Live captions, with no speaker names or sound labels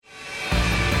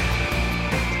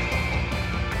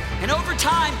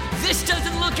time, this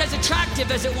doesn't look as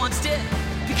attractive as it once did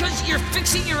because you're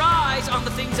fixing your eyes on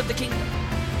the things of the kingdom.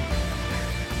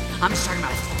 I'm just talking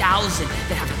about 1,000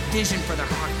 that have a vision for their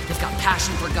heart. They've got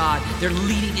passion for God. They're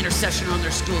leading intercession on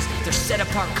their schools. They're set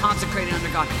apart, consecrated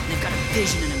under God. And they've got a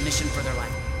vision and a mission for their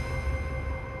life.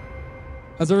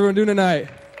 How's everyone doing tonight?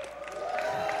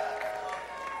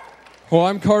 Well,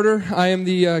 I'm Carter. I am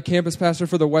the campus pastor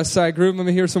for the West Side group. Let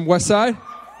me hear some West Side.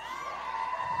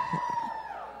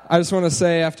 I just want to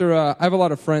say, after I have a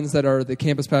lot of friends that are the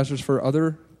campus pastors for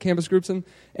other campus groups, and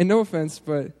no offense,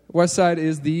 but West Side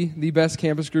is the best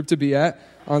campus group to be at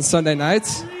on Sunday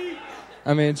nights.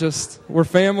 I mean, we're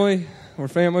family. We're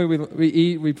family. We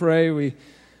eat, we pray, we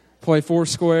play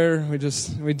Foursquare.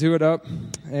 We do it up.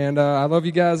 And I love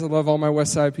you guys. I love all my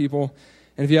West Side people.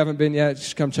 And if you haven't been yet,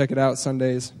 just come check it out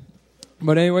Sundays.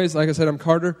 But anyways, like I said, I'm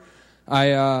Carter.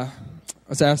 I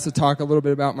was asked to talk a little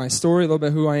bit about my story, a little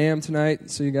bit who I am tonight,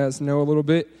 so you guys know a little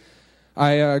bit.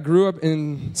 I grew up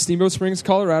in Steamboat Springs,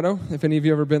 Colorado. If any of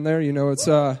you ever been there, you know it's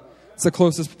the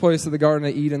closest place to the Garden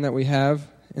of Eden that we have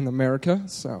in America,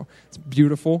 so it's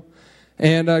beautiful.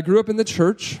 And I grew up in the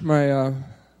church. When I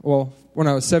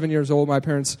was 7 years old, my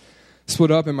parents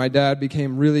split up, and my dad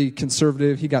became really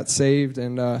conservative. He got saved,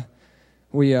 and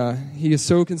he is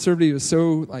so conservative, he was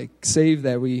so saved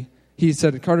that he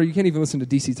said, Carter, you can't even listen to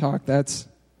DC Talk. That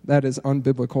is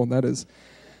unbiblical.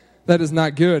 That is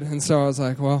not good. And so I was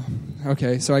like, well,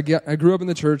 okay. So I grew up in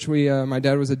the church. My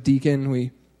dad was a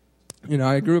deacon.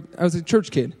 I was a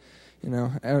church kid. How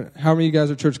many of you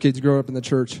guys are church kids grow up in the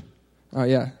church?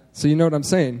 Yeah. So you know what I'm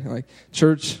saying. Like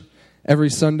church every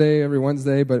Sunday, every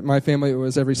Wednesday, but my family, it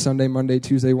was every Sunday, Monday,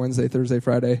 Tuesday, Wednesday, Thursday,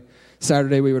 Friday.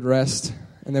 Saturday we would rest,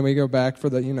 and then we go back for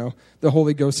the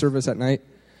Holy Ghost service at night.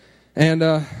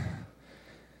 And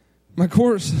my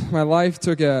life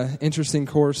took an interesting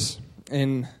course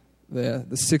in the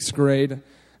 6th grade.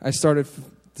 I started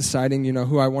deciding,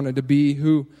 who I wanted to be,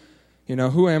 who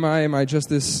am I? Am I just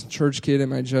this church kid?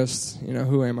 Am I just,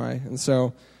 who am I? And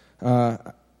so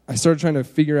I started trying to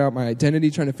figure out my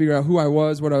identity, trying to figure out who I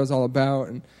was, what I was all about.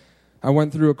 And I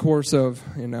went through a course of,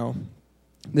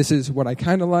 this is what I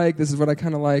kind of like, this is what I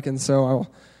kind of like, and so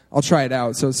I'll try it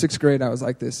out. So 6th grade, I was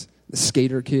like this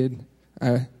skater kid.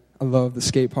 I loved the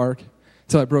skate park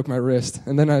until I broke my wrist.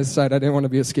 And then I decided I didn't want to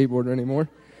be a skateboarder anymore.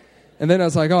 And then I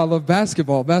was like, I love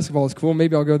basketball. Basketball is cool.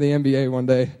 Maybe I'll go to the NBA one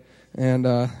day. And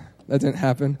that didn't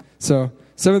happen. So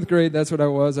 7th grade, that's what I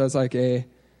was. I was like a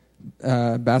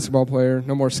basketball player,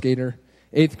 no more skater.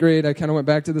 8th grade, I kind of went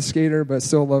back to the skater, but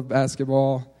still loved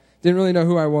basketball. Didn't really know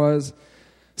who I was.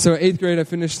 So 8th grade, I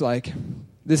finished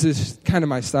this is kind of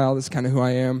my style. This is kind of who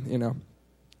I am,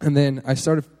 And then I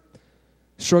started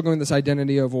struggling with this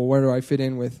identity of, well, where do I fit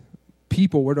in with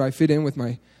people? Where do I fit in with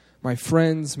my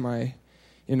friends?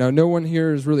 No one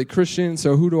here is really Christian,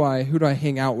 so who do I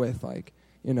hang out with?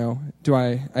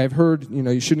 I've heard,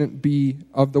 you shouldn't be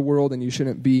of the world and you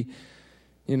shouldn't be,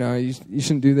 you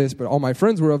shouldn't do this, but all my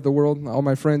friends were of the world. All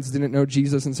my friends didn't know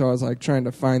Jesus, and so I was trying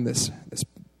to find this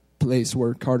place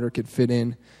where Carter could fit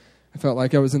in. I felt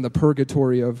like I was in the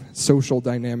purgatory of social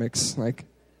dynamics,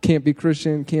 can't be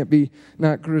Christian, can't be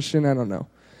not Christian, I don't know.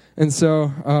 And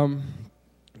so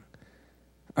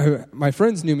my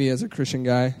friends knew me as a Christian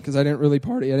guy because I didn't really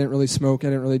party, I didn't really smoke, I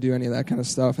didn't really do any of that kind of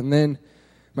stuff. And then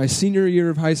my senior year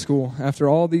of high school, after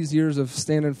all these years of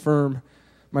standing firm,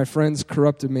 my friends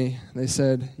corrupted me. They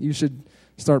said, you should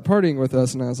start partying with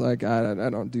us. And I was like, I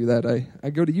don't do that. I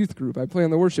go to youth group. I play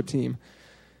on the worship team.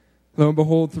 Lo and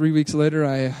behold, 3 weeks later,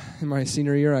 in my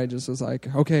senior year, I just was like,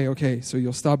 okay, so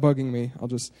you'll stop bugging me. I'll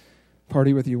just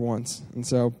party with you once. And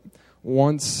so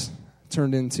once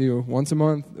turned into once a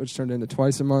month, which turned into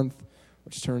twice a month,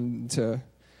 which turned into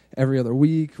every other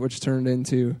week, which turned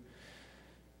into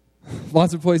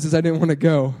lots of places I didn't want to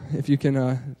go, if you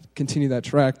can continue that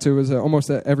track. So it was almost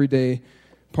an everyday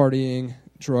partying,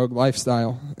 drug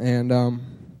lifestyle. And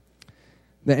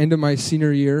the end of my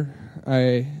senior year,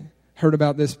 I heard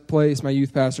about this place, my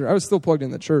youth pastor. I was still plugged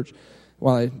in the church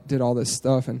while I did all this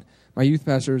stuff. And my youth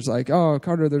pastor was like, oh,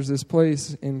 Carter, there's this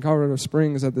place in Colorado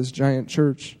Springs at this giant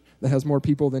church that has more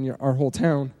people than our whole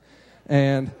town.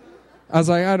 And I was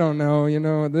like, I don't know,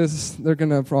 they're going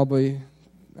to probably,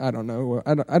 I don't know.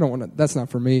 I don't want to, that's not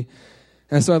for me.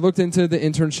 And so I looked into the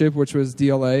internship, which was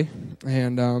DLA.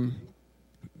 And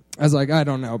I was like, I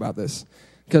don't know about this.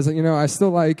 Because, I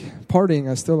still like partying.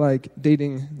 I still like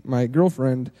dating my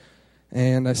girlfriend.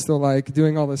 And I still like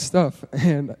doing all this stuff.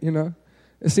 And,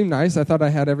 it seemed nice. I thought I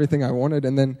had everything I wanted.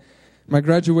 And then my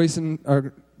graduation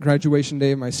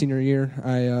day of my senior year,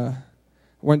 I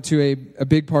went to a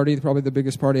big party, probably the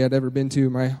biggest party I'd ever been to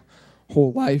my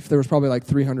whole life. There was probably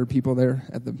 300 people there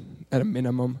at at a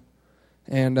minimum.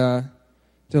 And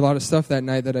did a lot of stuff that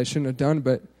night that I shouldn't have done,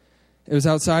 but it was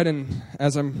outside, and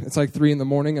it's like 3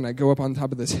 a.m, and I go up on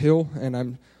top of this hill, and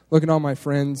I'm looking at all my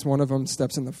friends. One of them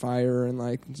steps in the fire, and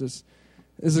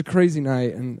it's a crazy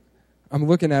night, and I'm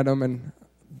looking at them, and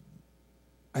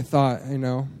I thought,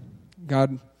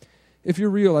 God, if you're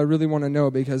real, I really want to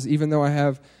know, because even though I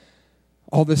have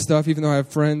all this stuff, even though I have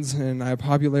friends, and I have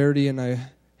popularity, and I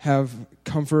have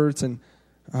comforts, and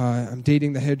I'm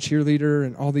dating the head cheerleader,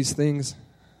 and all these things,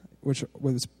 which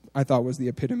I thought was the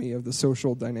epitome of the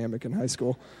social dynamic in high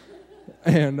school.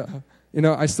 And,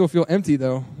 I still feel empty,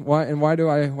 though. Why do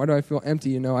I feel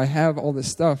empty? I have all this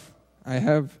stuff. I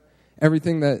have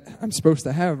everything that I'm supposed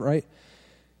to have, right?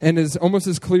 And it's almost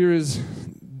as clear as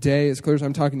day, as clear as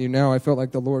I'm talking to you now, I felt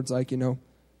like the Lord's like,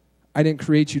 I didn't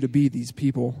create you to be these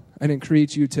people. I didn't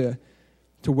create you to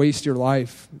waste your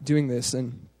life doing this.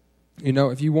 And,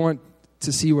 if you want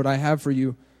to see what I have for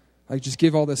you, just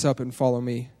give all this up and follow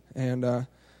me. And I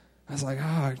was like,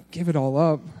 give it all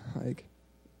up.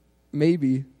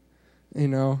 Maybe,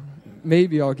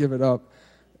 maybe I'll give it up.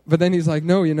 But then he's like,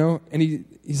 no, and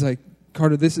he's like,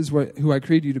 Carter, this is who I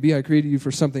created you to be. I created you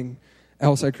for something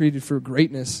else. I created for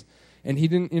greatness. And he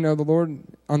didn't, the Lord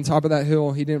on top of that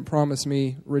hill, he didn't promise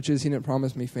me riches. He didn't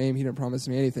promise me fame. He didn't promise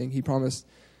me anything. He promised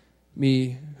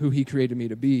me who he created me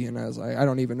to be. And I was like, I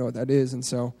don't even know what that is. And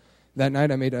so that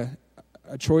night I made a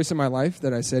choice in my life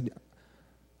that I said,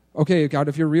 okay, God,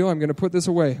 if you're real, I'm going to put this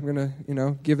away. I'm going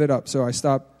to, give it up. So I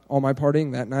stopped all my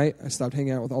partying that night. I stopped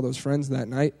hanging out with all those friends that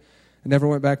night. I never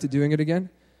went back to doing it again.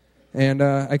 And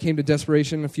I came to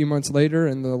desperation a few months later,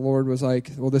 and the Lord was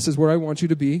like, well, this is where I want you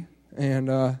to be. And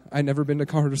I'd never been to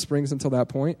Colorado Springs until that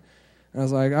point. And I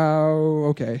was like, oh,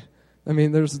 okay. I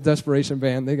mean, there's a desperation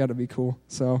band. They got to be cool.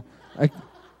 So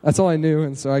that's all I knew.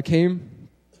 And so I came,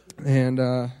 and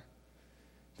the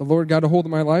Lord got a hold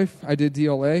of my life. I did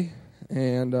DLA.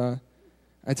 And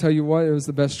I tell you what, it was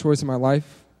the best choice of my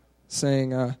life,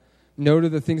 saying no to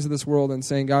the things of this world and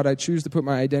saying, God, I choose to put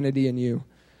my identity in you.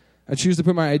 I choose to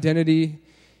put my identity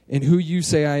in who you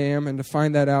say I am, and to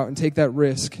find that out and take that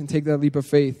risk and take that leap of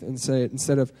faith and say,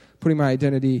 instead of putting my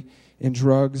identity in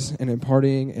drugs and in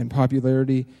partying and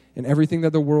popularity and everything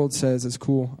that the world says is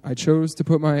cool, I chose to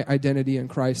put my identity in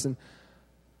Christ. And,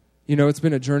 it's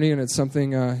been a journey, and it's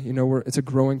something, it's a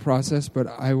growing process, but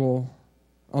I'll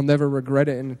never regret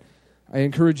it. And I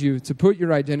encourage you to put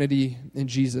your identity in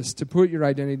Jesus, to put your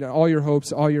identity, all your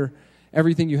hopes,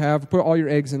 everything you have, put all your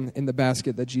eggs in the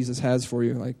basket that Jesus has for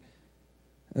you.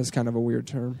 That's kind of a weird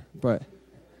term, but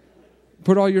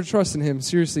put all your trust in him.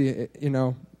 Seriously,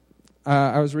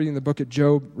 I was reading the book of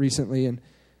Job recently, and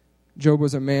Job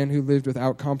was a man who lived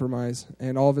without compromise,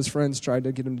 and all of his friends tried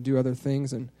to get him to do other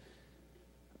things. And,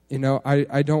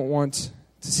 I don't want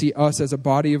to see us as a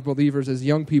body of believers, as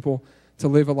young people, to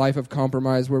live a life of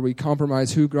compromise where we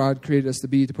compromise who God created us to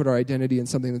be, to put our identity in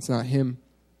something that's not him.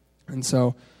 And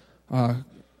so I'm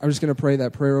just going to pray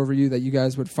that prayer over you, that you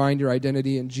guys would find your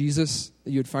identity in Jesus,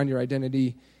 that you would find your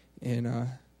identity in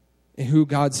who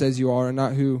God says you are, and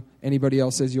not who anybody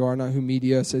else says you are, not who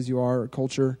media says you are or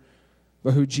culture,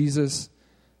 but who Jesus,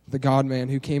 the God-man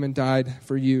who came and died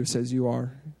for you, says you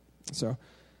are. So,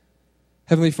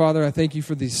 Heavenly Father, I thank you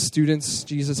for these students,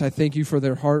 Jesus. I thank you for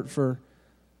their heart, for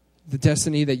the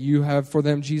destiny that you have for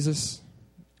them, Jesus.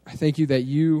 I thank you that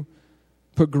you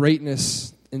put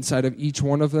greatness inside of each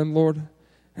one of them, Lord.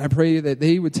 And I pray that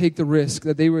they would take the risk,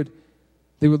 that they would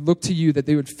look to you, that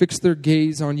they would fix their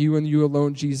gaze on you and you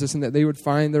alone, Jesus, and that they would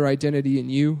find their identity in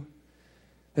you,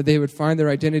 that they would find their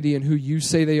identity in who you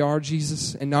say they are,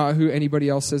 Jesus, and not who anybody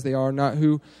else says they are, not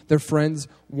who their friends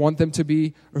want them to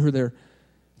be, or who their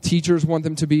teachers want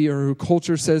them to be, or who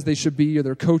culture says they should be, or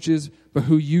their coaches, but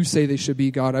who you say they should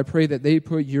be, God. I pray that they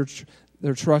put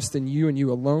their trust in you and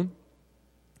you alone.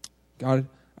 God,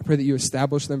 I pray that you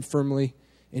establish them firmly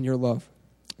in your love.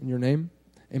 In your name,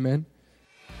 amen.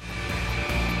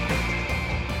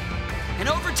 And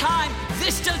over time,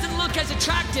 this doesn't look as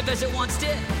attractive as it once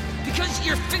did, because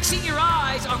you're fixing your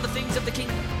eyes on the things of the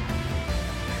kingdom.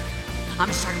 I'm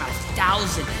just talking about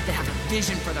 1,000 that have a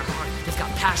vision for their heart. They've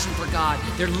got passion for God.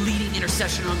 They're leading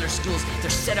intercession on their schools. They're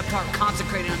set apart,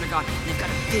 consecrated under God. And they've got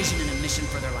a vision and a mission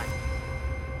for their life.